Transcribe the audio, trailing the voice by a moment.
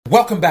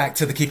Welcome back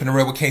to the Keeping It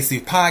Real with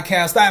KC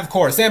podcast. I, of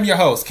course, am your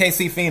host,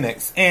 KC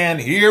Phoenix, and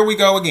here we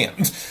go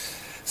again.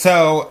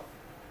 So,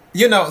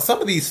 you know, some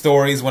of these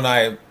stories, when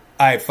I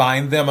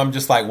find them, I'm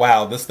just like,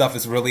 wow, this stuff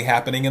is really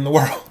happening in the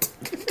world.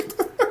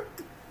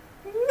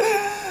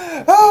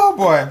 Oh,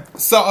 boy.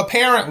 So,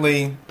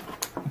 apparently,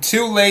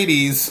 two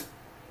ladies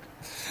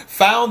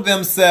found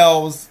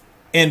themselves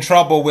in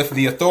trouble with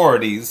the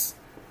authorities,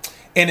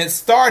 and it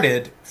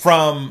started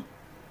from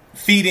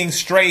feeding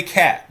stray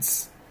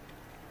cats.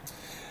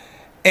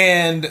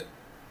 And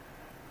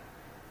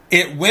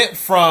it went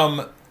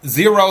from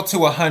 0 to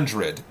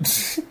 100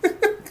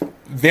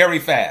 very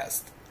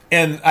fast.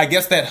 And I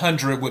guess that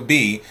 100 would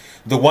be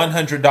the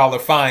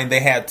 $100 fine they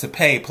had to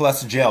pay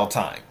plus jail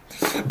time.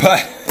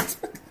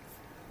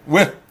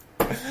 But,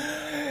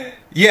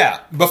 yeah,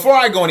 before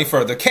I go any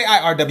further,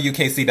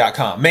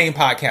 KIRWKC.com, main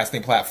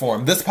podcasting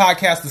platform. This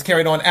podcast is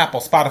carried on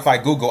Apple,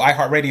 Spotify, Google,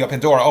 iHeartRadio,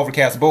 Pandora,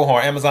 Overcast,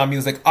 Bullhorn, Amazon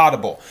Music,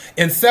 Audible,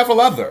 and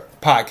several other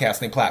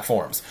podcasting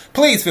platforms.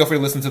 Please feel free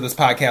to listen to this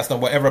podcast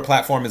on whatever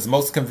platform is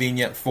most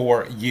convenient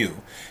for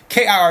you.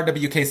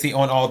 KIRWKC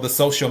on all the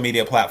social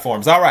media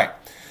platforms. All right.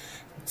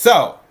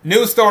 So,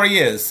 news story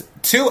is,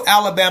 2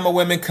 Alabama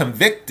women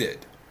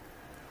convicted,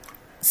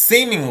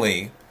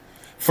 seemingly,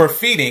 for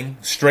feeding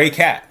stray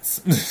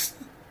cats.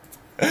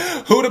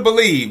 Who to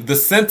believe, the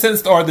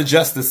sentenced or the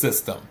justice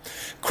system?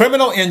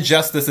 Criminal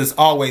injustice is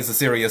always a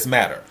serious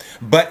matter,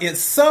 but it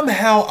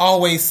somehow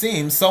always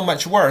seems so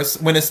much worse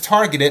when it's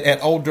targeted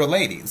at older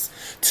ladies.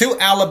 2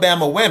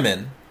 Alabama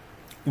women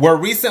were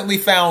recently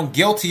found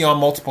guilty on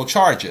multiple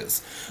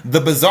charges.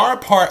 The bizarre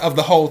part of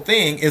the whole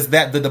thing is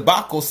that the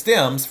debacle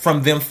stems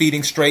from them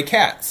feeding stray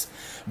cats.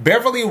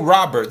 Beverly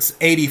Roberts,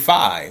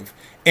 85,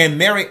 and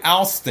Mary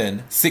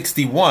Alston,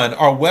 61,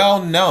 are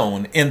well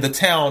known in the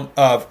town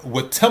of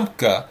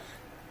Wetumpka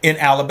in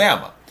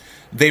Alabama.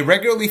 They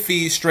regularly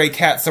feed stray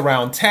cats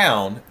around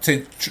town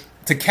to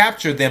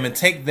capture them and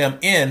take them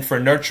in for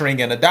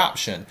nurturing and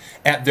adoption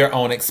at their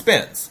own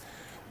expense.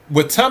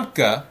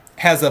 Wetumpka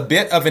has a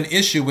bit of an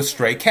issue with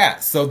stray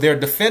cats, so their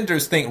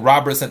defenders think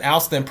Roberts and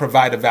Alston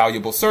provide a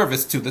valuable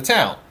service to the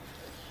town.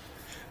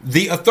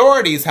 The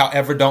authorities,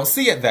 however, don't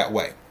see it that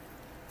way.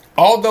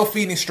 Although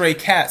feeding stray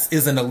cats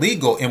isn't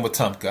illegal in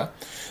Wetumpka,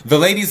 the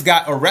ladies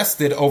got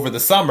arrested over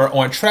the summer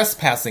on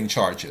trespassing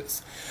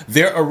charges.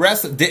 Their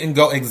arrest didn't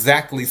go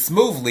exactly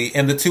smoothly,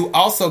 and the 2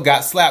 also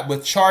got slapped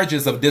with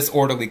charges of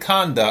disorderly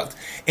conduct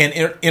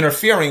and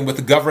interfering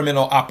with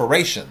governmental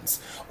operations.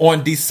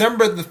 On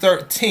December the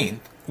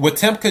 13th,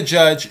 Wetumpka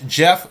Judge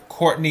Jeff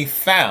Courtney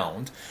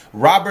found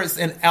Roberts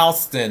and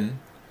Alston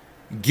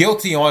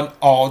guilty on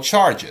all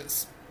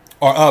charges,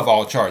 or of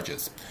all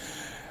charges.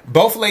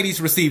 Both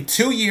ladies received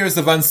 2 years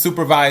of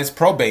unsupervised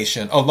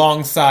probation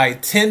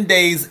alongside 10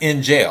 days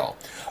in jail.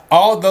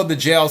 Although the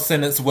jail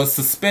sentence was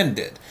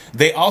suspended,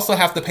 they also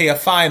have to pay a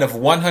fine of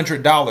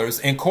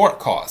 $100 in court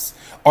costs.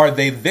 Are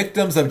they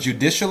victims of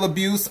judicial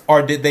abuse,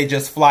 or did they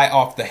just fly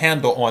off the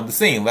handle on the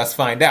scene? Let's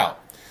find out.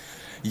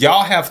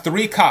 Y'all have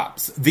 3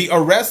 cops. The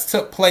arrest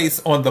took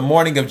place on the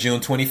morning of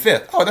June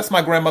 25th. Oh, that's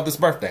my grandmother's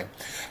birthday.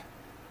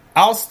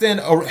 Alston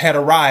had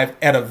arrived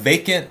at a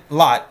vacant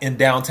lot in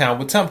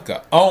downtown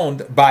Wetumpka,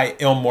 owned by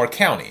Elmore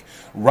County.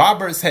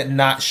 Roberts had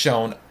not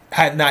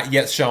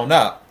yet shown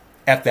up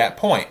at that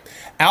point.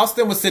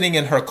 Alston was sitting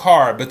in her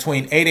car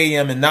between 8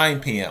 a.m. and 9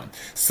 p.m.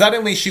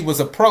 Suddenly, she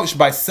was approached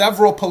by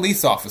several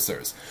police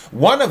officers.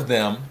 One of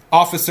them,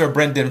 Officer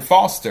Brendan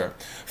Foster,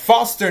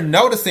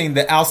 noticing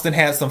that Alston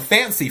had some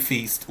fancy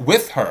feast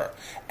with her,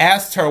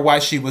 asked her why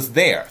she was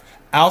there.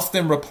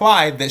 Alston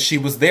replied that she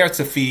was there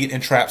to feed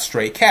and trap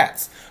stray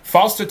cats.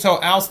 Foster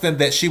told Alston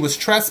that she was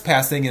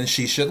trespassing and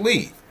she should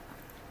leave.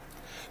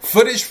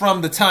 Footage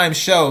from the time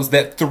shows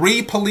that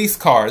 3 police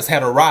cars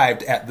had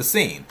arrived at the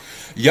scene.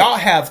 Y'all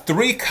have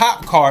 3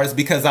 cop cars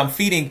because I'm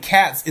feeding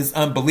cats is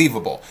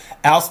unbelievable.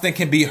 Alston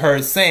can be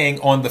heard saying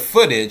on the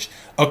footage,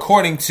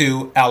 according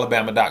to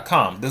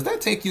Alabama.com. Does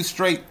that take you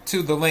straight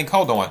to the link?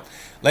 Hold on.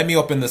 Let me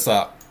open this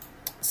up.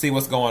 See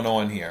what's going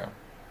on here.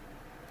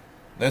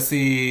 Let's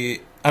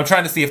see. I'm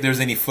trying to see if there's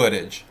any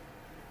footage.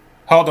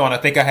 Hold on. I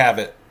think I have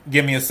it.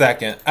 Give me a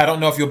second. I don't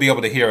know if you'll be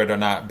able to hear it or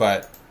not,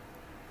 but...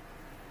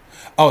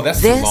 Oh,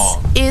 that's too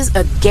long. This is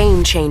a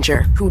game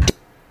changer who...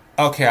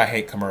 Okay, I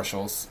hate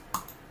commercials.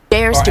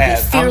 Dares to be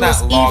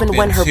fearless even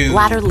when her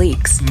bladder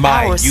leaks.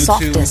 Our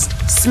softest,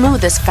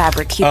 smoothest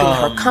fabric, keeping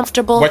her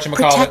comfortable,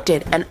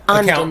 protected, and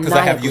undeniably because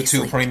I have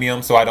YouTube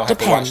Premium, so I don't have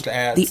to watch the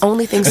ads. The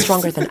only thing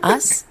stronger than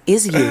us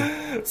is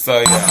you.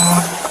 So,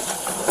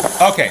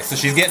 yeah. Okay, so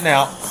she's getting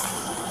out.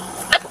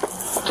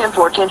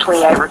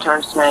 10-4-10-28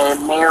 returns to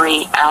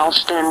Mary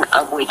Alston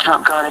of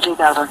Wetumpka on a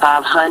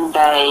 2005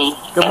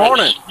 Hyundai Good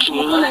morning.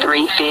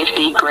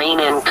 XG350, green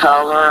in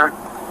color.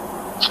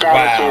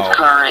 Status is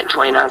current,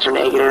 29s are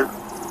negative.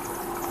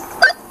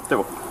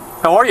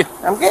 How are you?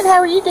 I'm good. How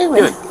are you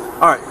doing? Good.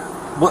 All right.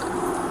 What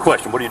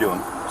question? What are you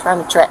doing?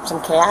 Trying to trap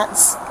some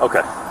cats.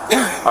 Okay.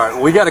 All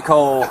right. We got a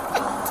call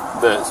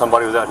that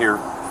somebody was out here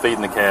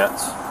feeding the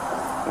cats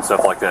and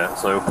stuff like that.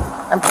 So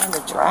I'm trying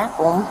to trap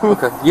them.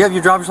 okay. You have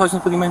your driver's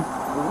license with you, man?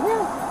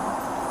 Yeah.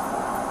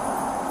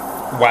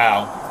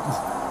 Wow.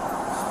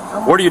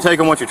 Where do you take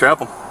them once you trap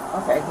them?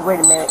 Okay, wait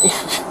a minute.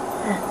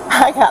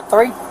 I got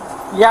 3.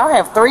 Y'all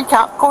have 3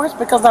 cop cars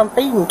because I'm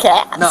feeding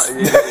cats. No,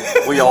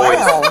 we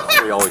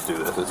always do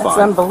this. It's That's fine.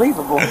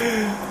 unbelievable.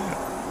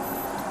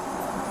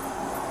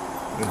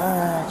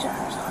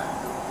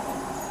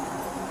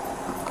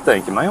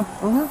 Thank you, ma'am.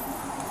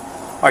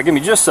 All right, give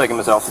me just a second,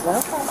 Miss Elsie.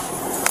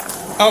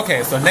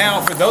 Okay, so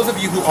now for those of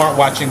you who aren't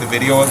watching the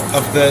video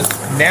of this,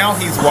 now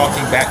he's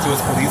walking back to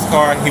his police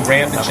car. He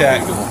ran the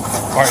check,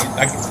 or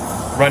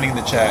running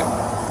the check.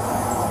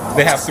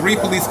 They have 3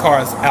 police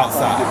cars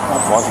outside.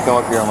 Why don't you come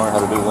up here and learn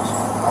how to do this?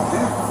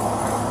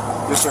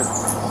 Yes, sir.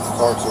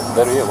 Sorry, sir.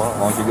 Better yet, why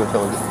don't you go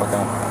tell her to get back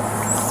on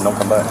and don't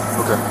come back?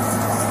 Okay.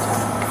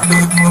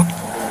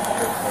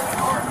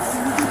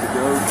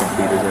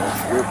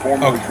 You're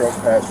formally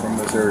trespassed from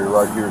this area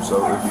right here,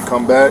 so if you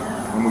come back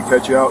and we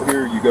catch you out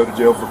here, you go to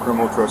jail for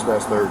criminal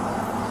trespass third.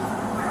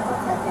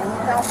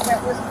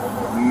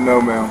 No,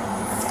 ma'am.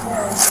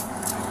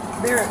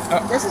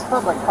 This is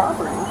public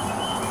property.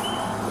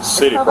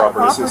 City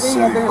property. This is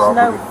city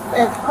property.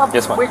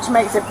 Yes, ma'am. Which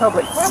makes it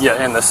public property.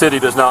 Yeah, and the city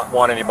does not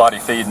want anybody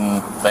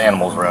feeding the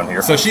animals around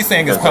here. So she's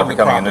saying it's Because public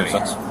they're becoming a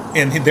property,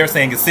 nuisance. and they're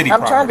saying it's city I'm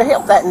property. trying to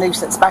help that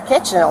nuisance by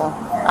catching them.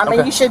 I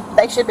mean, Okay.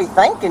 they should be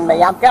thanking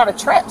me. I've got a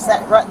trap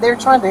set right there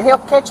trying to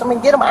help catch them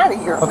and get them out of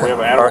here. We have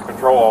an animal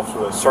control officer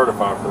that's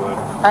certified for that.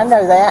 I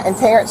know that, and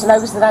Terrence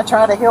knows that I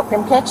try to help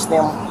him catch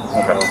them.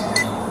 Okay.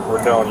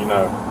 We're telling you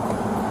no.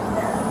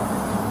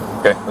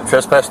 Okay, the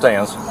trespass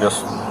stands.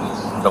 Just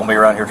don't be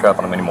around here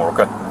trapping them anymore,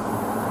 okay?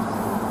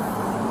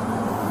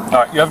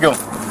 All right, you have a good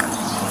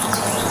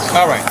one.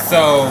 All right,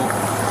 so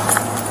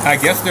I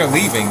guess they're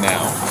leaving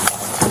now.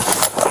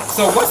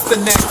 So what's the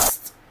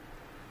next?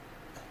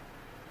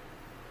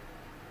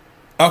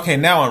 Okay,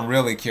 now I'm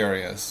really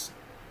curious.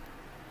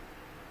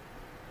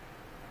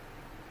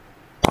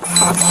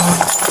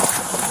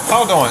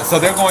 Hold on, so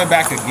they're going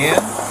back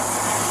again?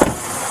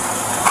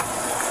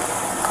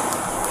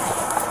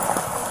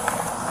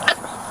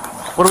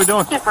 What are we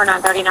doing? For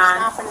 939.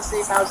 Stopping to see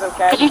if I was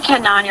okay. Could you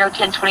 10-9, you're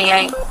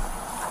 1028.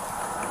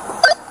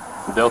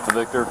 Delta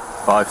Victor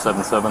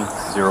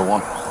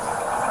 57701.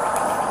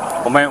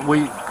 Well, man,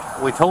 we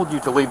told you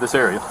to leave this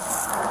area.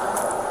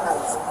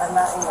 I'm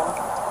not in.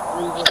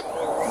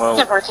 Well,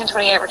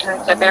 1028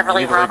 returns to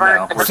Beverly You can leave Robert.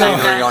 now. The We're teetering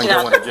Pacific, on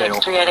going to jail.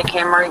 2006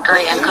 Camry,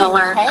 gray in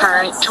color.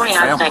 Current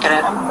 29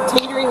 negative. I'm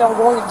teetering on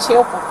going to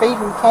jail for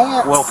feeding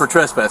cats. well, for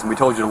trespassing, we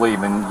told you to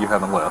leave and you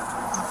haven't left.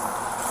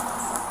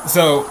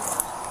 So,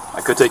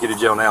 I could take you to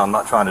jail now. I'm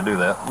not trying to do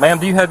that. Ma'am,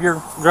 do you have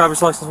your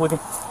driver's license with you?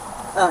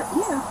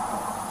 Yeah.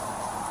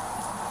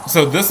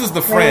 so this is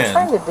the Man, we're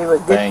trying friend. to do a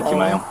good Thank you, thing.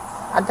 ma'am.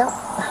 I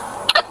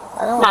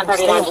don't Not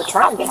 39. understand. We're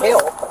trying to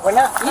help, but we're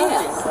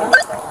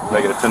not.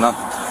 Negative 10-9.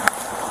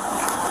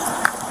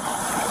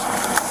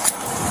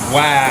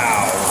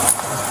 Wow.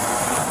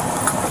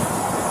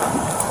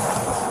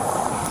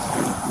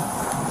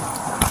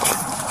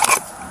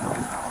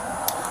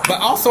 But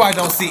also I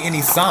don't see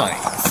any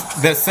signs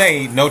that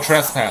say no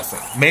trespassing.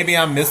 Maybe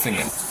I'm missing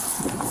it.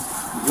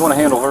 You want to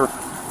handle her?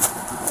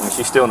 I mean,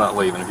 she's still not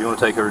leaving. If you want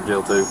to take her to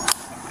jail too,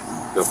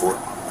 go for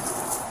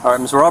it. All right,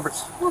 Ms.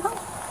 Roberts.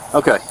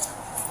 Okay.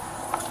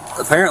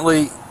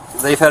 Apparently,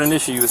 they've had an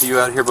issue with you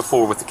out here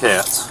before with the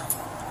cats.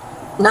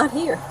 Not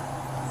here.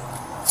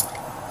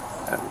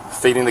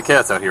 Feeding the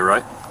cats out here,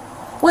 right?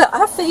 Well,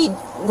 I feed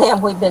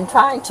them. We've been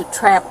trying to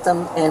trap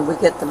them, and we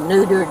get them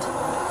neutered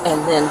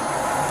and then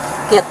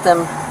get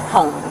them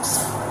homes.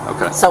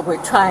 Okay. So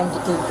we're trying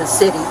to do the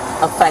city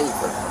a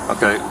favor.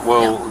 Okay,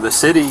 well, the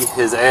city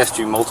has asked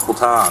you multiple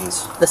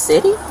times, The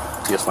city?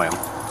 yes ma'am,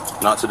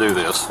 not to do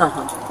this.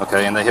 Uh-huh.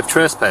 Okay, and they have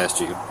trespassed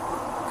you.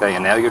 Okay,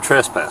 and now you're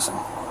trespassing.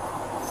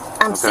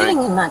 I'm Okay.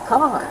 sitting in my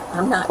car.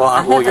 I'm not. Well,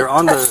 I you're haven't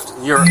on touched-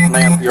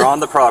 ma'am, you're on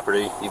the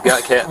property. You've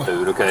got cat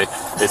food. Okay,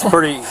 it's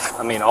pretty.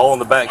 I mean, all in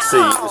the back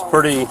seat.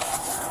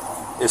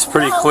 It's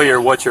pretty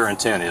clear what your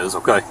intent is.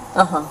 Okay.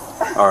 Uh-huh.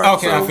 All right.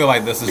 Okay, so I feel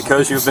like this is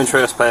because you've been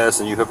trespassed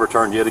and you have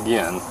returned yet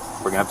again.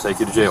 We're gonna have to take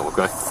you to jail.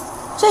 Okay.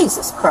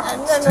 Jesus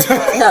Christ.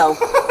 No.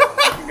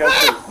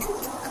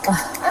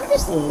 I'm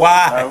just.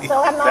 why.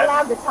 So I'm not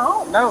allowed to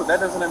talk. No, that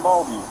doesn't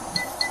involve you.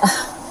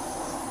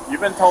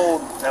 You've been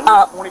told at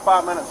least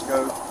 25 minutes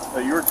ago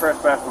that you were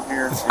trespassing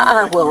here. and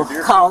I you will were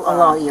deer call a time.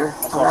 lawyer.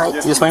 So All right.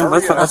 just Yes, ma'am.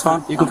 hurry That's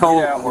fine. up. You can Get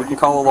out where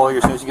call a lawyer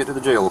as soon as you get to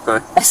the jail. Okay.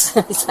 As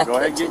soon as I Go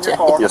ahead get and to get in your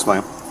jail. car. Yes,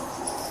 ma'am.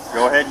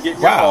 Go ahead and get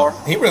in your Wow,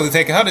 car. he really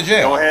taking her to Go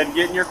jail. ahead and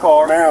get in your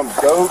car. Ma'am,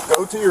 go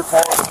to your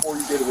car before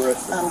you get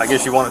arrested. I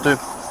guess you wanted to.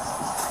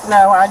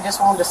 No, I just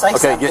wanted to say Okay,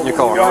 something. get in your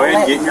car. Go ahead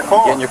and get in your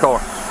car. Get in your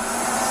car.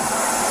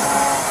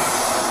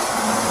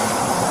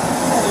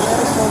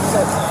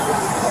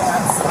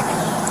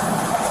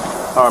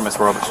 All right, Miss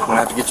Roberts. I'm gonna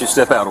have to get you to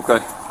step out. Okay.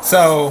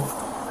 So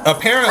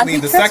apparently I'd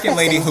be the second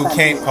lady who trespassing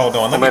came, hold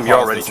on, let Well, me maybe you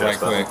pause already this right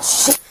quick.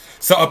 trespassed.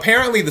 So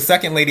apparently the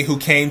second lady who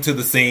came to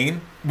the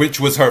scene, which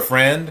was her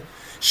friend,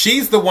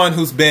 she's the one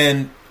who's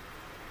been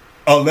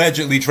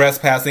allegedly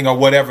trespassing or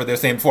whatever they're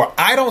saying before.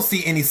 I don't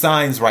see any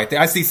signs right there.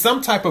 I see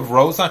some type of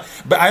road sign,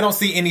 but I don't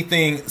see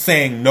anything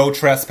saying no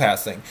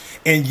trespassing.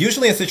 And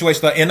usually in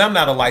situations like, and I'm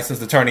not a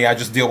licensed attorney, I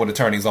just deal with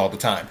attorneys all the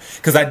time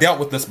because I dealt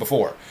with this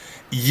before.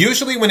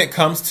 Usually when it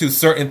comes to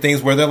certain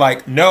things where they're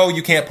like, no,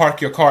 you can't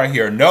park your car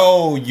here.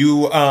 No, you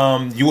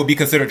will be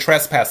considered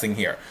trespassing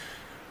here.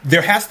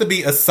 There has to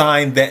be a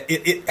sign that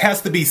it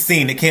has to be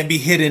seen. It can't be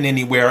hidden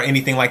anywhere or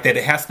anything like that.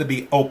 It has to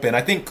be open. I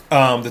think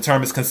the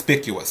term is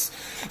conspicuous.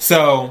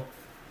 So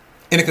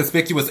in a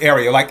conspicuous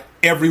area, like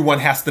everyone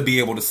has to be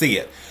able to see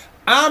it.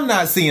 I'm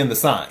not seeing the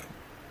sign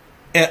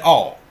at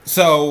all.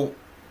 So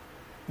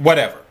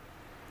whatever.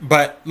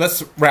 But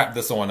let's wrap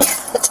this on up.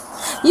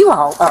 You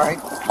all are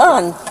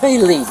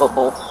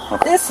unbelievable.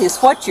 This is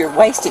what you're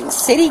wasting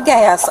city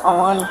gas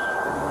on.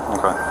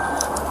 Okay.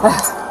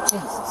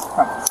 Jesus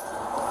Christ.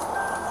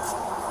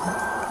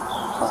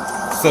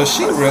 So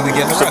she really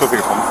getting Step arrested. up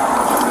here for me.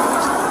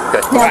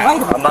 Okay. Now, wait a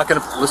minute. I'm not going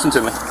to listen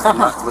to me. I'm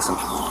not, listen.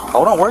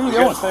 Hold on. Where are you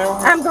going?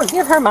 I'm going to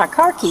give her my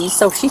car keys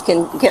so she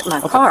can get my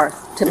car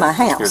to my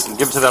house. Here,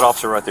 give it to that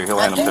officer right there. He'll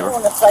hand them to her.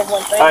 want to say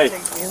one thing Hey. to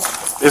you.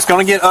 It's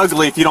going to get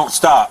ugly if you don't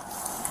stop.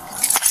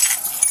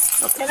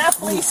 Can I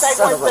please say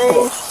one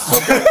thing?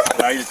 Okay.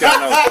 Now you just got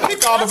to know. He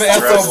called him an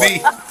SOB.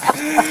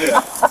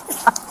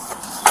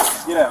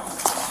 Get out.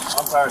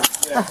 I'm tired.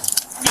 Get out.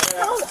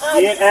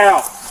 Get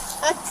out.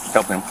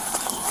 Help him.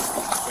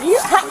 I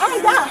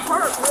got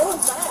hurt really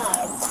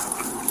bad.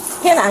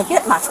 Can I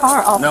get my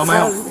car off No, the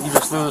ma'am. road? You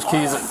just threw those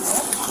keys at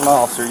an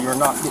officer. You're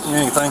not getting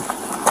anything.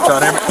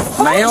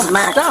 Ma'am,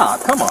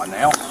 stop. Come on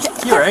now.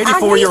 You're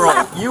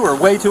 84-year-old. You are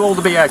way too old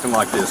to be acting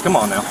like this. Come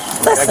on now.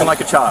 Acting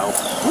like a child.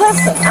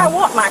 Listen, I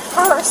want my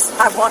purse.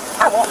 I want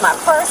my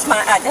purse,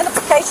 my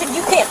identification.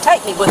 You can't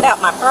take me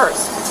without my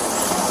purse.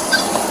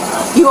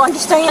 You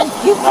understand?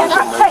 You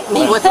cannot take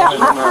me without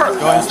my purse.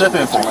 Go ahead and step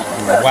in for me.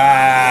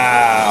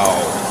 Wow.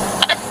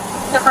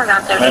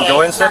 Ma'am,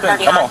 go ahead and step in.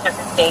 Come on.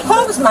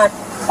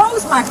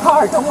 Close my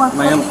car door,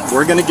 Ma'am, please.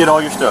 we're going to get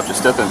all your stuff. Just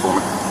step in for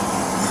me.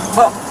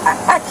 Well,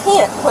 I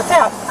can't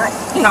without,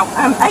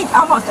 I'm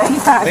almost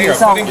 85 They are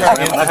years old. putting her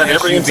in I had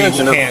every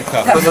intention of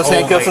handcuffs. putting those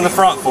handcuffs in the Old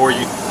front for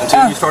you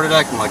until you started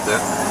acting like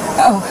that.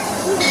 I'm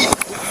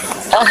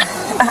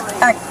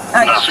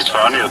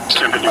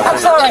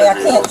sorry I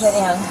can't get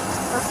in.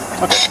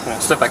 Okay,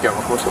 step back out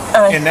real quick.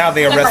 lady. And now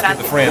they arrested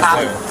the friend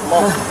too.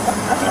 I'm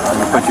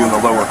going to put you in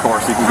the lower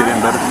car so you can get in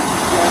better.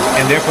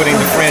 And they're putting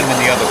the friend in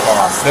the other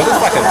car. That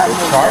looks like a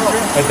Charger?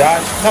 A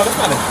Dodge? No, that's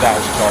not a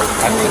Dodge Charger.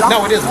 I think.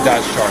 No, it is a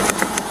Dodge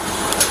Charger.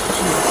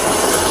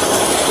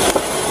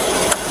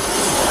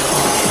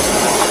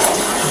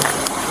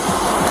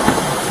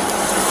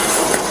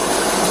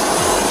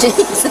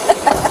 Jeez.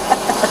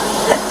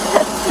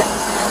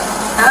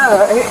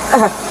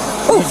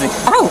 Easy.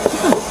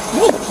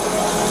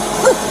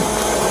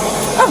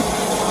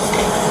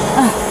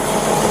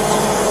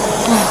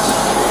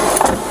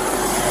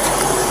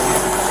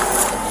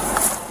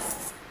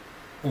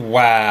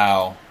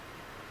 Wow.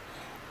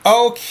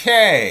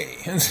 Okay.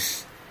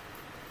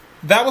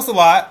 That was a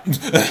lot.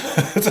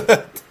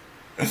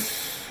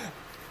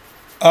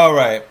 All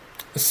right.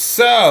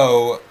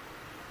 So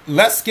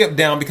let's skip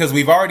down because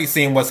we've already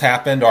seen what's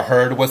happened or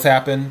heard what's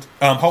happened.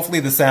 Hopefully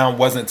the sound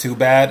wasn't too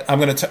bad.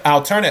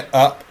 I'll turn it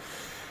up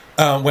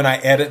when I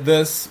edit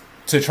this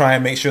to try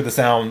and make sure the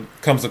sound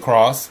comes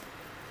across.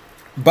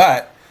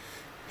 But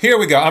here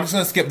we go. I'm just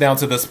going to skip down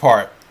to this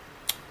part.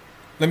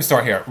 Let me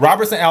start here.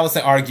 Roberts and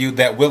Allison argued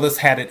that Willis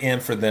had it in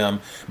for them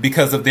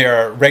because of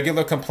their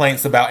regular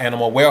complaints about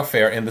animal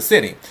welfare in the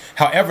city.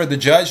 However, the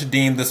judge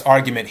deemed this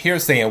argument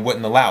hearsay and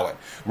wouldn't allow it.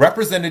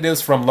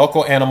 Representatives from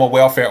local animal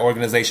welfare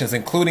organizations,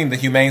 including the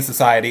Humane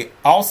Society,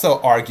 also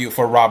argued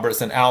for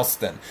Roberts and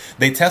Alston.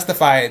 They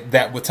testified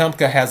that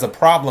Wetumpka has a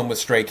problem with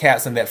stray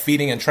cats and that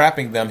feeding and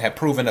trapping them had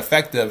proven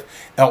effective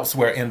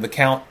elsewhere in the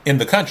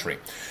country.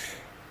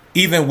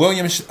 Even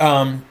William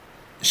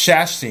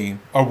Shashai,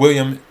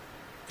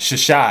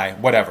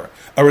 whatever,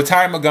 a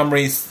retired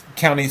Montgomery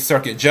County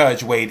Circuit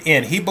judge weighed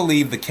in. He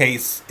believed the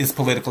case is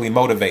politically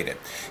motivated.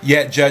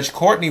 Yet Judge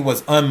Courtney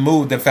was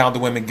unmoved and found the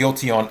women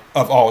guilty of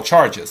all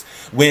charges.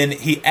 When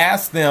he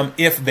asked them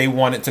if they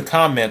wanted to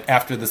comment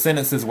after the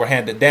sentences were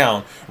handed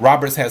down,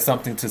 Roberts had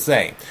something to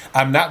say.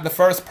 "I'm not the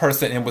first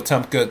person in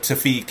Wetumpka to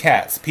feed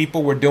cats.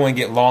 People were doing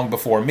it long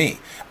before me.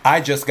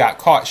 I just got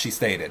caught," she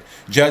stated.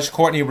 Judge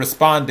Courtney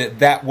responded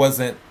that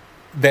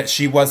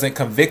she wasn't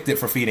convicted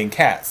for feeding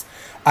cats.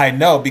 "I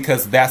know,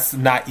 because that's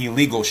not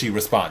illegal," she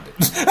responded.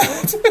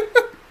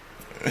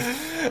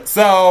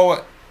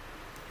 So,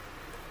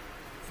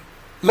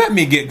 let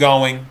me get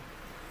going.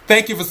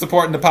 Thank you for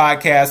supporting the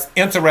podcast.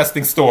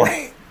 Interesting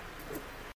story.